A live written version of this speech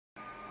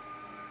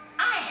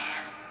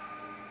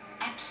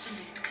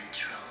absolute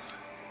control.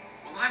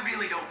 Well, I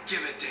really don't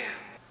give a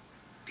damn.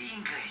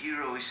 Being a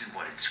hero isn't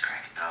what it's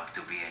cracked up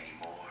to be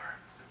anymore.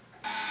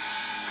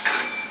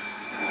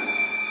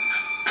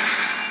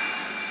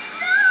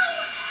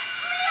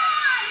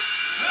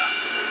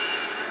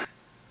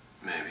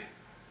 Maybe.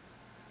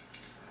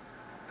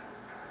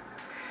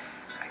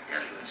 I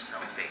tell you, it's no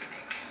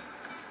picnic.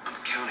 I'm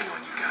counting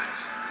on you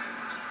guys.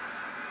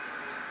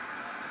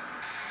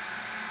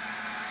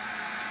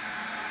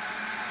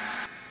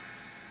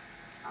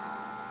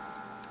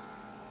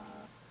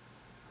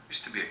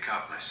 Used to be a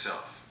cop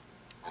myself.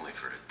 Only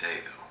for a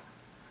day, though.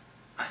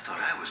 I thought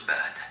I was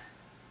bad.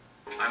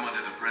 I'm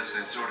under the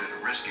president's order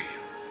to rescue you.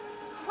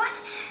 What?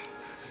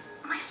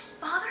 My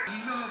father?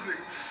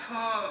 Loving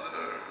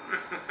father.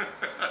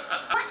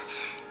 What?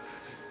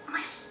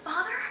 My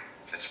father?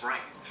 That's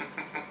right.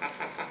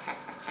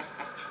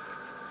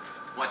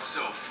 What's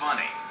so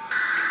funny?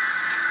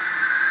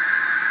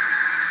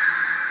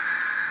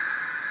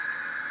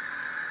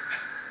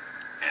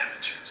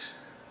 Amateurs.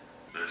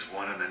 There's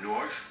one in the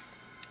north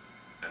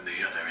and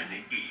the other in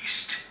the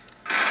east.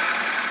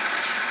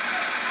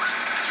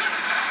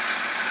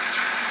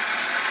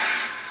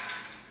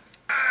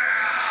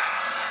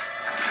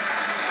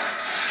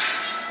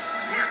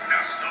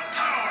 Witness the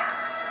power!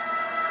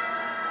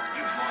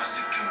 You've lost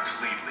it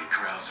completely,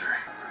 Krauser.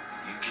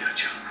 You get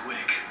John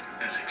quick,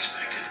 as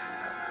expected.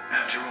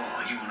 After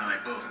all, you and I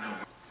both know.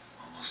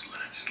 Almost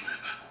let it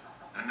slip.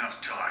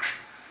 Enough talk.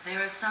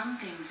 There are some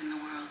things in the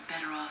world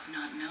better off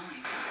not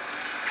knowing.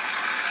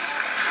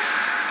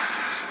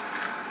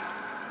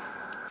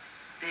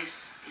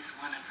 This is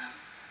one of them.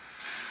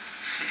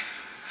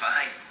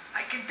 Fine,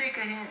 I can take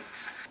a hint.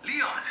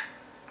 Leon,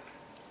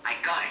 I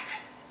got it.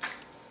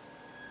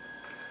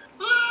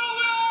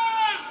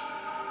 Louis!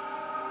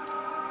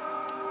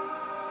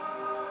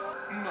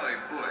 My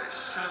boy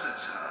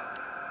Salazar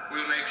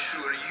will make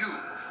sure you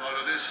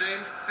follow the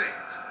same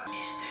fate.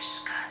 Mr.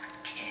 Scott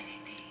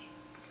Kennedy.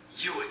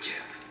 You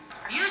again.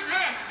 Use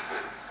this!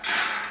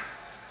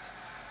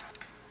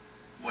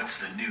 What's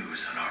the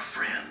news on our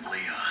friend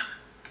Leon?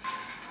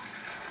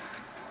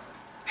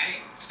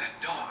 Hey, it's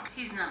that dog.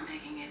 He's not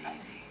making it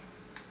easy.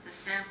 The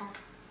sample?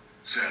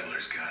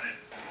 Sadler's got it.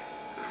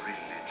 The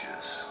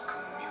religious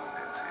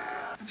community.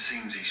 It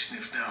seems he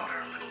sniffed out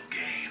our little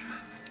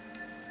game.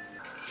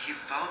 He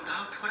found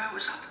out what I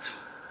was up to.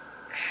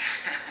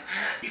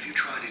 If you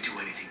try to do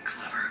anything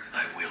clever,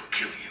 I will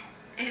kill you.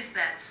 Is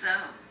that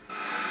so?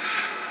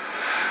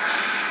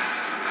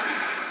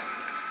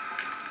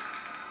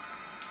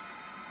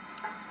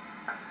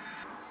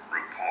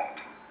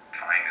 Report.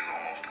 Time is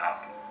almost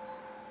up.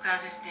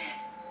 Krauser's dead.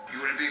 You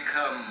will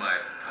become my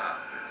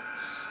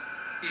puppets.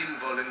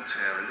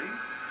 Involuntarily,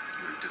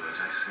 you'll do as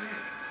I say.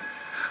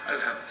 I'll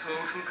have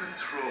total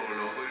control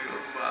over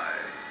your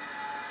minds.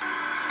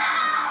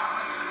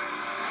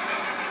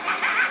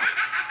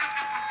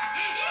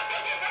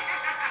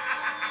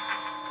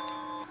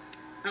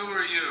 Who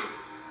are you?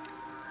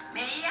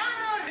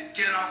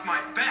 Get off my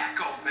back,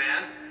 old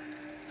man!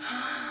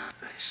 I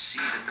see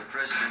that the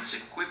president's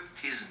equipped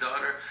his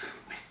daughter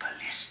with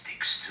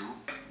ballistics too.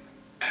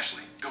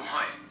 Ashley, go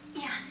hide.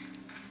 Yeah.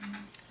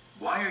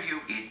 Why are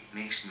you? It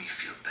makes me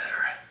feel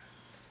better.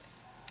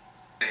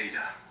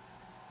 Ada.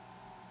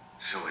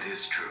 So it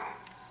is true.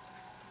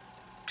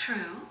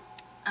 True?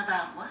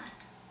 About what?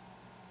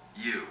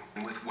 You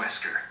with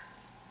Wesker.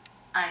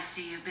 I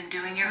see you've been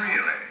doing your Really?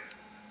 homework.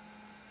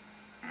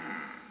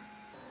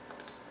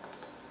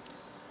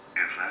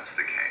 If that's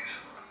the case,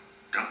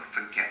 don't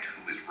forget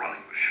who is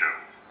running the show.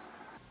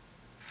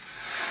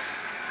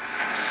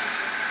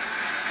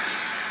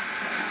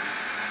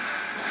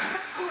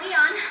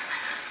 Leon,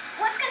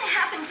 what's gonna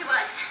happen to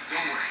us?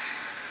 Don't worry.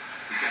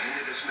 We got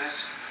into this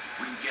mess.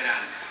 We can get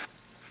out of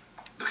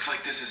it. Looks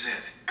like this is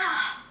it.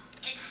 Oh,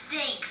 it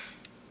stinks.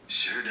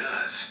 Sure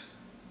does.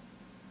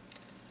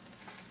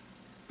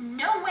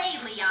 No way,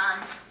 Leon.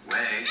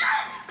 Way.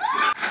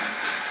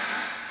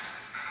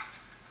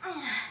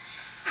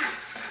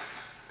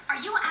 Are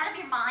you out of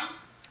your mind?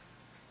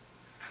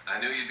 I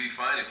knew you'd be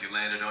fine if you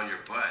landed on your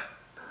butt.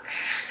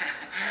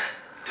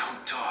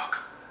 Don't talk.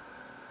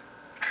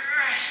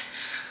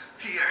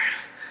 Here.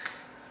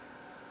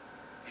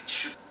 It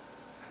should.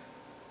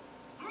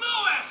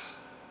 Louis!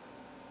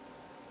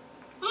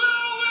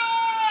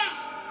 Louis!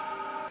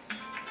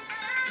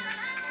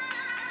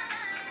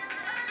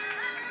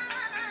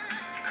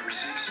 I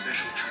received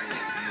special training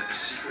via the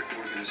secret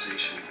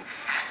organization.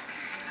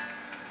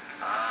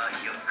 Oh,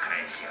 you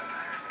crazy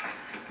American.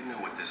 You know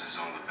what this is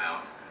all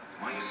about.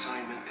 My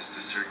assignment is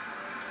to search.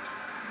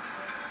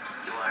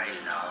 You are a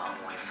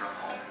long way from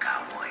home,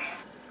 cowboy.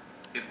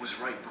 It was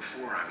right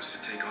before I was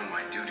to take on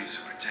my duties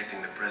of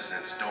protecting the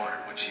president's daughter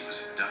when she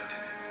was abducted.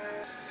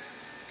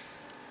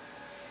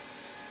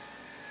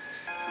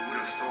 Who would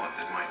have thought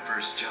that my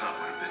first job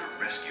would have been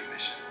a rescue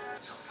mission?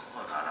 So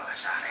cold all of a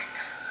sudden.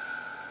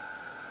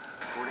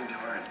 According to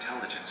our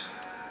intelligence,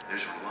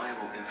 there's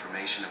reliable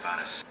information about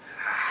us.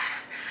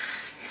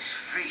 It's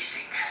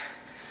freezing.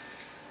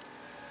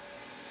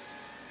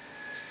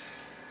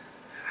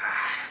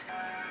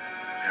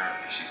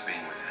 she's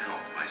being withheld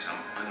by some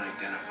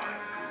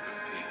unidentified group of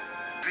people.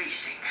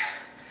 Freezing.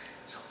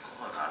 So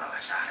cold all of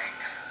a sudden.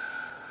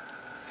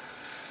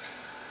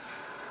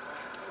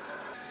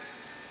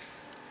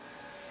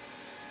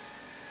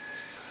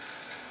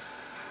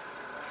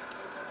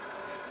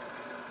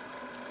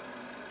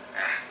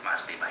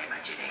 Must be my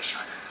imagination.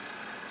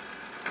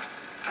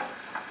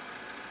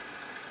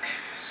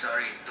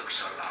 Sorry it took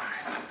so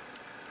long.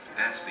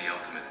 That's the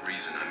ultimate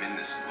reason I'm in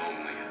this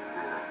lonely and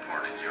rural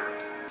part of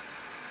Europe.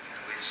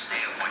 We'll stay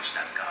and watch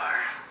that car.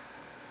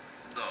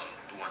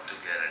 Don't want to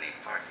get any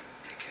parking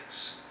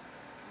tickets.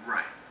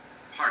 Right.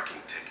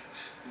 Parking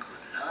tickets.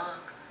 Good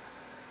luck.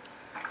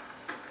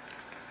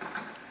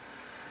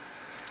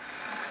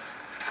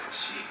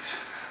 Jeez.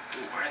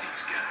 Who are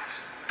these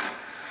guys?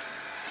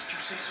 Did you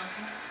say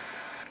something?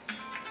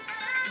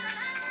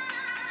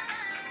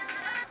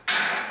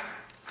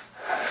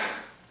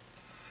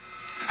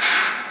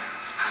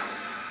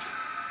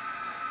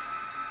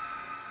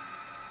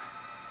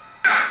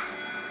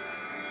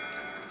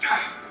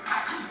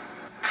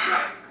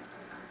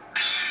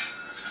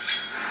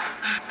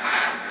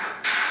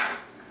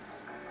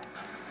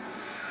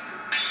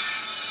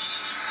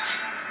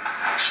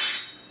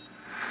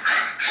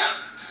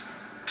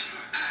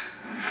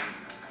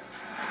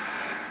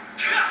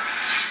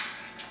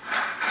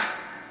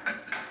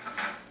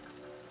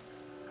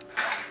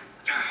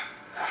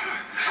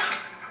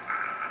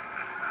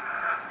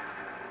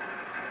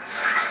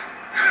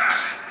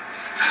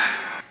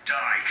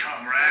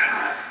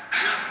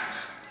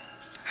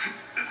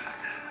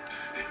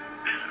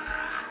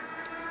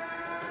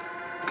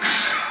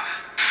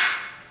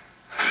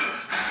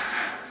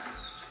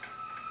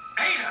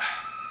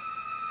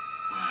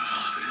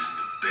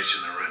 Bitch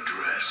in the red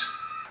dress.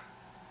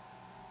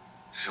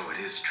 So it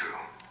is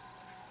true.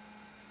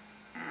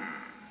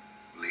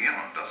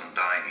 Leon doesn't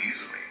die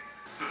easily.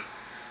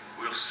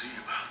 We'll see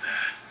about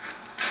that.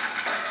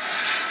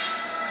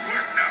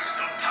 Witness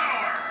the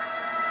power!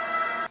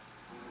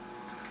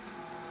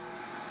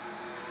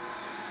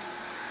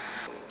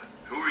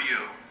 Who are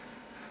you?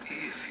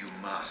 If you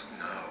must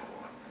know,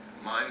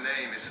 my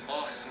name is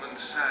Osmond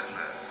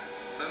Sadler,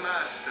 the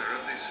master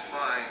of this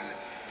fine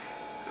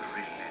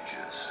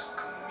religious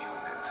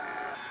community.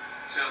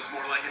 Sounds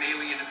more like an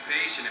alien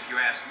invasion if you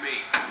ask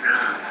me.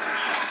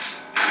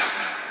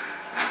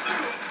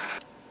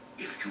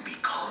 If you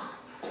become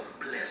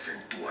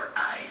unpleasant to our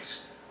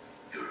eyes,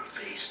 you'll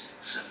face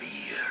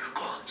severe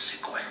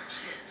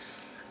consequences.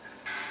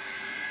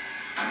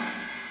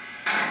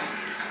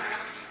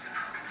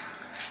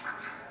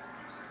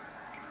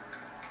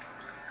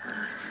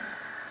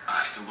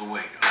 Hasta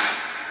luego.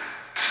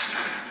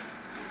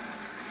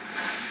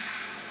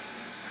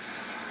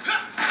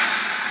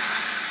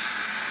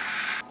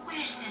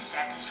 Where's the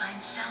satisfying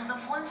sound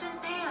of one's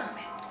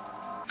impalement?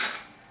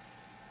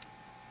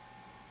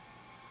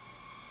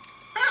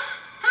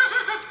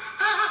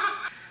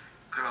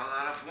 Crawl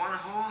out of one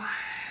hole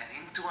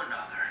and into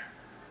another.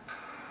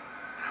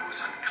 I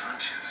was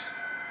unconscious.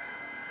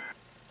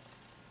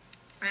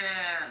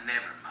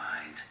 Never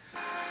mind.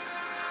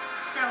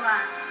 So,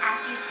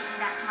 after you take me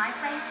back to my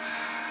place,